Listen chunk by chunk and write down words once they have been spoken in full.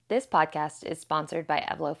This podcast is sponsored by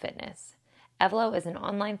Evlo Fitness. Evlo is an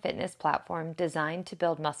online fitness platform designed to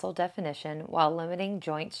build muscle definition while limiting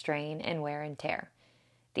joint strain and wear and tear.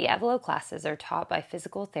 The Evlo classes are taught by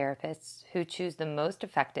physical therapists who choose the most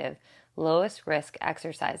effective, lowest risk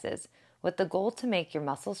exercises with the goal to make your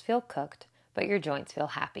muscles feel cooked, but your joints feel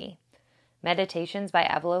happy. Meditations by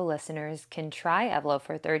Evlo listeners can try Evlo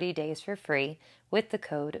for 30 days for free with the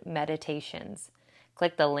code MEDITATIONS.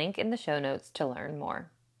 Click the link in the show notes to learn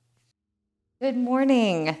more. Good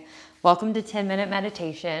morning. Welcome to 10 Minute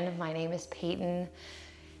Meditation. My name is Peyton,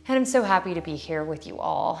 and I'm so happy to be here with you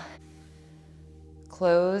all.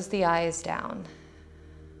 Close the eyes down.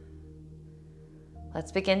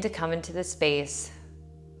 Let's begin to come into the space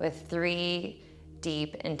with 3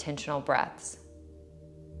 deep, intentional breaths.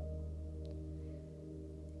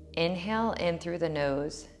 Inhale in through the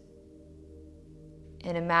nose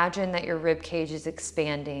and imagine that your rib cage is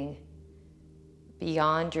expanding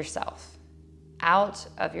beyond yourself, out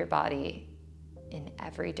of your body in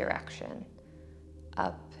every direction,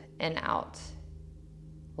 up and out,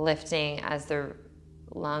 lifting as the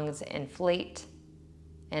lungs inflate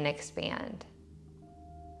and expand.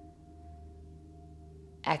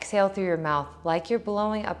 Exhale through your mouth like you're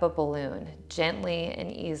blowing up a balloon, gently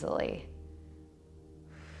and easily.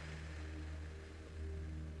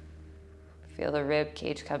 Feel the rib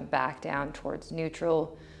cage come back down towards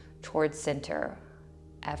neutral, towards center.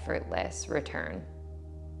 Effortless return.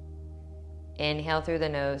 Inhale through the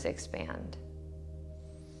nose, expand.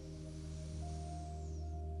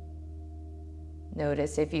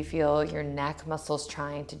 Notice if you feel your neck muscles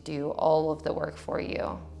trying to do all of the work for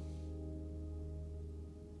you.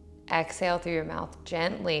 Exhale through your mouth,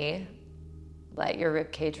 gently let your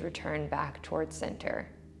rib cage return back towards center.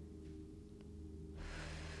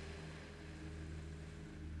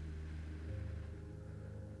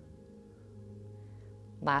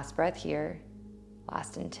 Last breath here,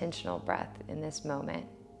 last intentional breath in this moment.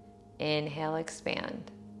 Inhale,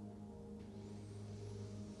 expand.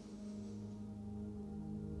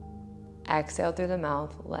 Exhale through the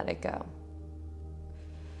mouth, let it go.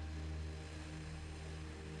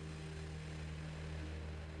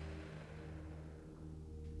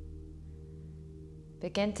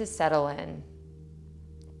 Begin to settle in.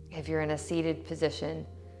 If you're in a seated position,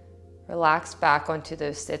 relax back onto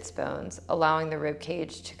those sits bones, allowing the rib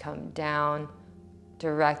cage to come down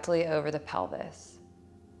directly over the pelvis.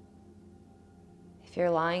 If you're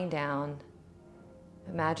lying down,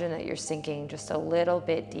 imagine that you're sinking just a little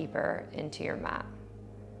bit deeper into your mat.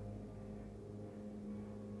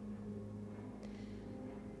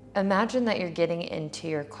 Imagine that you're getting into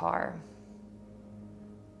your car.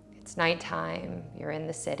 It's nighttime, you're in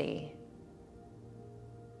the city.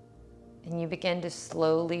 And you begin to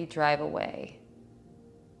slowly drive away.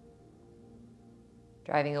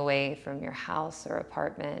 Driving away from your house or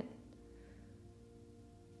apartment,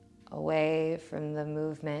 away from the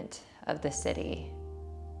movement of the city,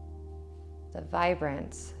 the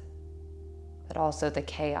vibrance, but also the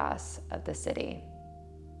chaos of the city.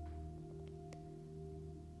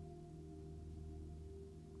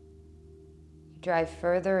 You drive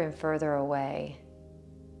further and further away.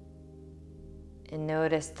 And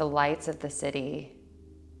notice the lights of the city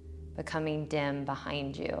becoming dim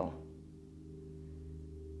behind you.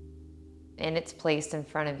 In its place in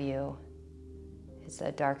front of you is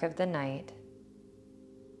the dark of the night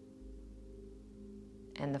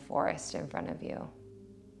and the forest in front of you.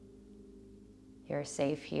 You're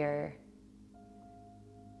safe here.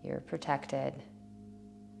 You're protected.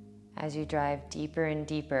 As you drive deeper and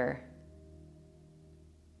deeper,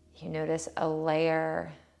 you notice a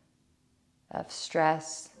layer of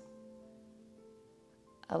stress,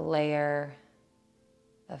 a layer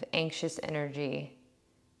of anxious energy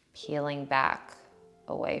peeling back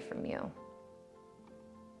away from you.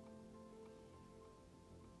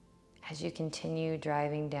 As you continue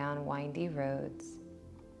driving down windy roads,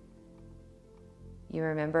 you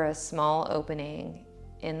remember a small opening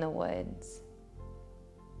in the woods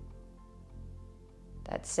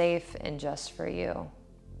that's safe and just for you.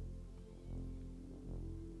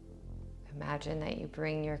 Imagine that you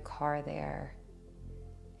bring your car there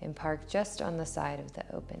and park just on the side of the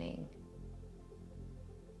opening.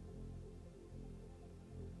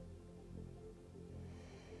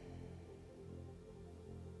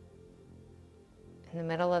 In the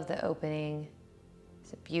middle of the opening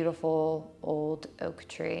is a beautiful old oak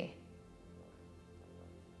tree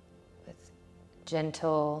with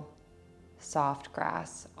gentle, soft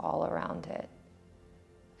grass all around it,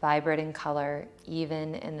 vibrant in color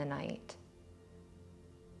even in the night.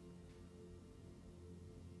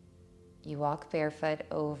 You walk barefoot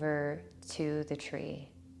over to the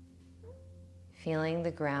tree feeling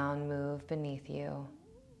the ground move beneath you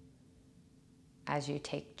as you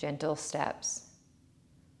take gentle steps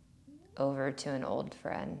over to an old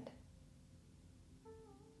friend.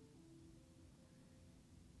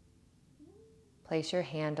 Place your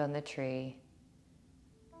hand on the tree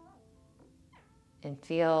and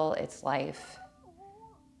feel its life,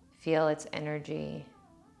 feel its energy.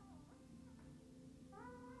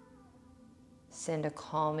 Send a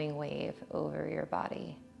calming wave over your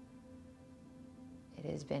body. It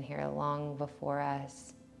has been here long before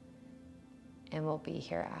us and will be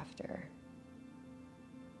here after.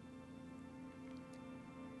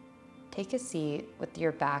 Take a seat with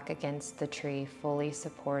your back against the tree, fully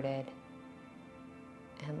supported,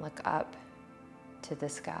 and look up to the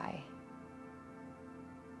sky.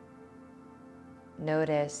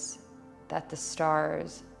 Notice that the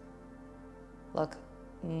stars look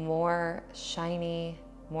more shiny,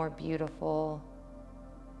 more beautiful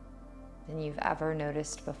than you've ever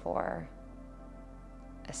noticed before,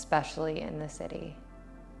 especially in the city.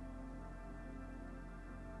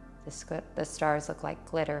 The stars look like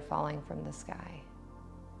glitter falling from the sky.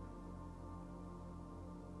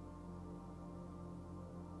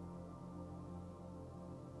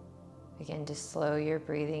 Begin to slow your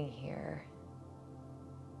breathing here.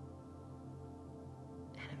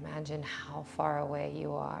 And imagine how far away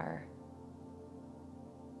you are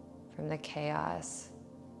from the chaos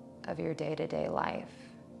of your day-to-day life,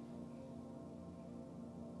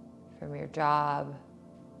 from your job,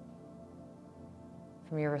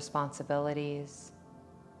 from your responsibilities,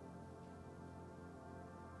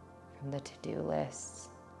 from the to-do lists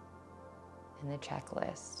and the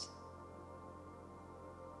checklist.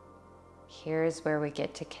 Here's where we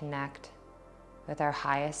get to connect with our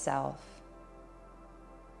highest self,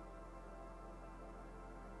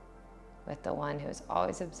 with the one who is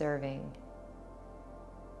always observing,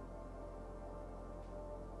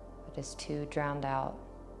 but is too drowned out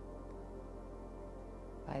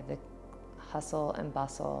by the hustle and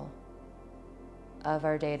bustle of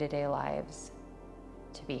our day-to-day lives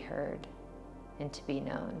to be heard and to be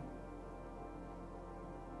known.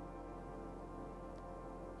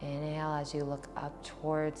 Inhale as you look up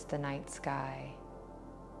towards the night sky,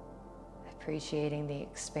 appreciating the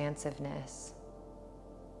expansiveness,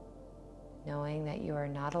 knowing that you are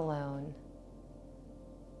not alone,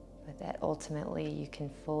 but that ultimately you can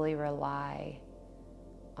fully rely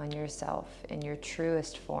on yourself in your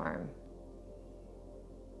truest form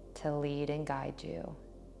to lead and guide you.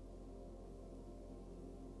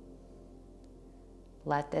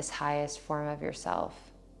 Let this highest form of yourself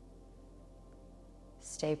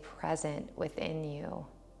stay present within you,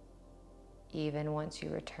 even once you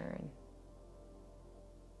return.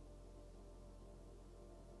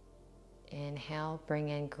 Inhale, bring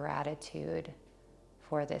in gratitude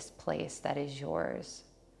for this place that is yours,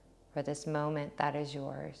 for this moment that is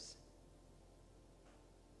yours.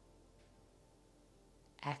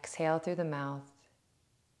 Exhale through the mouth.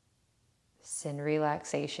 Send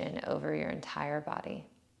relaxation over your entire body.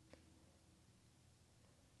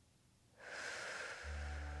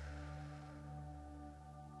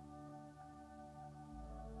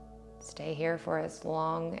 Stay here for as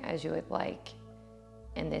long as you would like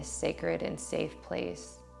in this sacred and safe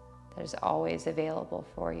place that is always available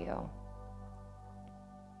for you.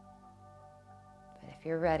 But if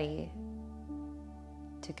you're ready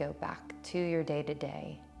to go back to your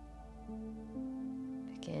day-to-day,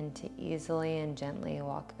 begin to easily and gently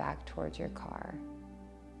walk back towards your car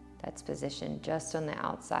that's positioned just on the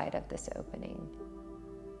outside of this opening.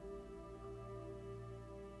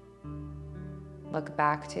 Look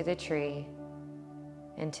back to the tree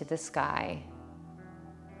and to the sky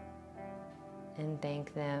and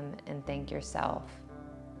thank them and thank yourself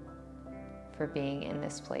for being in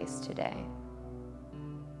this place today.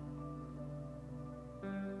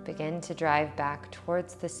 Begin to drive back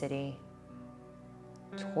towards the city,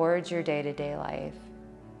 towards your day-to-day life,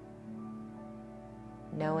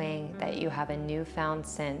 knowing that you have a newfound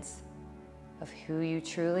sense of who you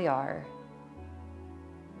truly are,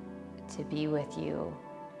 to be with you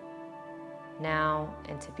now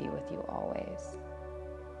and to be with you always.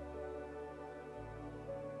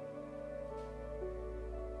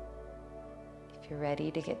 If you're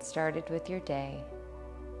ready to get started with your day,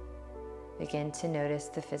 begin to notice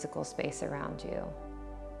the physical space around you,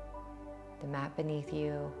 the mat beneath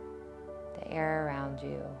you, the air around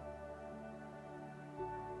you.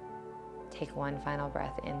 Take one final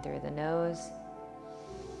breath in through the nose.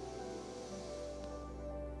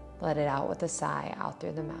 Let it out with a sigh out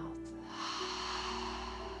through the mouth.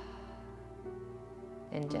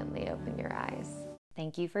 And gently open your eyes.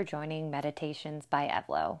 Thank you for joining Meditations by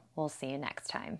Evlo. We'll see you next time.